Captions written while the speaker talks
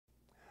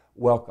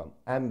Welcome.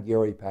 I'm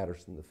Gary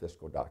Patterson, the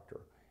Fiscal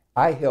Doctor.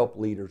 I help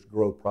leaders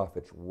grow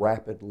profits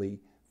rapidly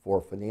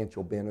for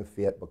financial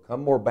benefit,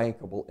 become more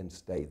bankable, and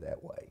stay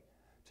that way.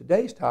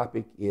 Today's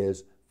topic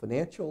is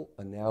financial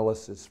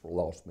analysis for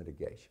loss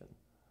mitigation.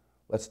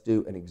 Let's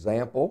do an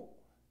example,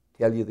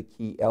 tell you the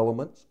key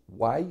elements,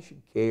 why you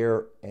should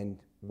care, and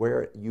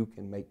where you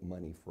can make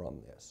money from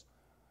this.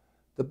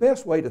 The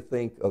best way to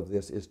think of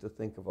this is to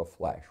think of a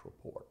flash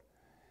report,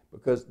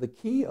 because the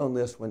key on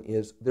this one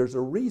is there's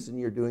a reason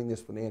you're doing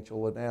this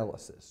financial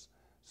analysis.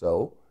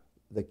 So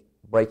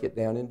break it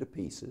down into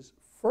pieces.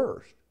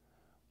 First,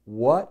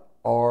 what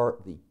are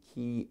the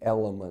key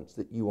elements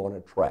that you want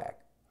to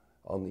track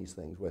on these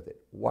things with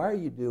it? Why are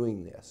you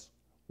doing this?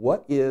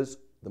 What is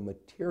the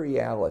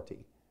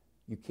materiality?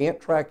 You can't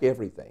track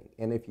everything,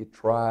 and if you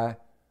try,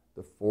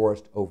 the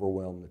forest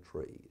overwhelm the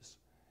trees.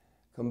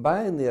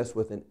 Combine this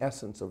with an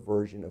essence of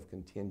version of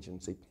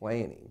contingency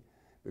planning,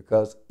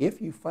 because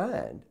if you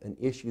find an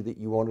issue that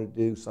you want to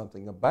do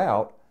something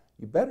about,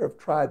 you better have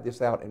tried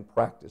this out and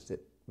practiced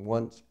it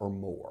once or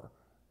more.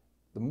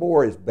 The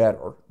more is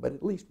better, but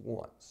at least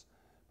once.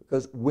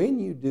 Because when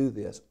you do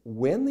this,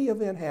 when the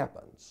event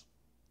happens,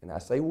 and I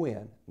say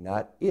when,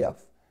 not if,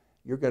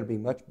 you're going to be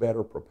much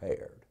better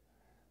prepared.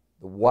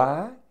 The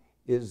why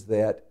is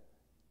that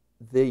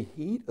the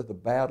heat of the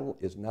battle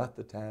is not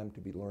the time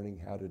to be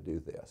learning how to do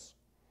this.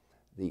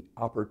 The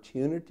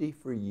opportunity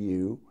for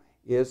you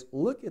is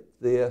look at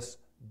this,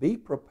 be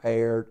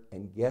prepared,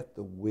 and get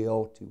the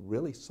will to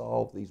really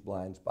solve these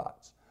blind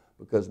spots.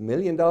 Because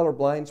million-dollar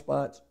blind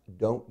spots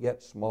don't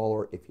get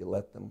smaller if you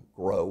let them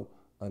grow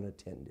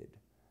unattended.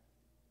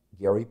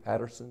 Gary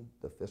Patterson,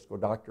 the Fiscal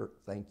Doctor,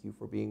 thank you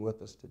for being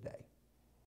with us today.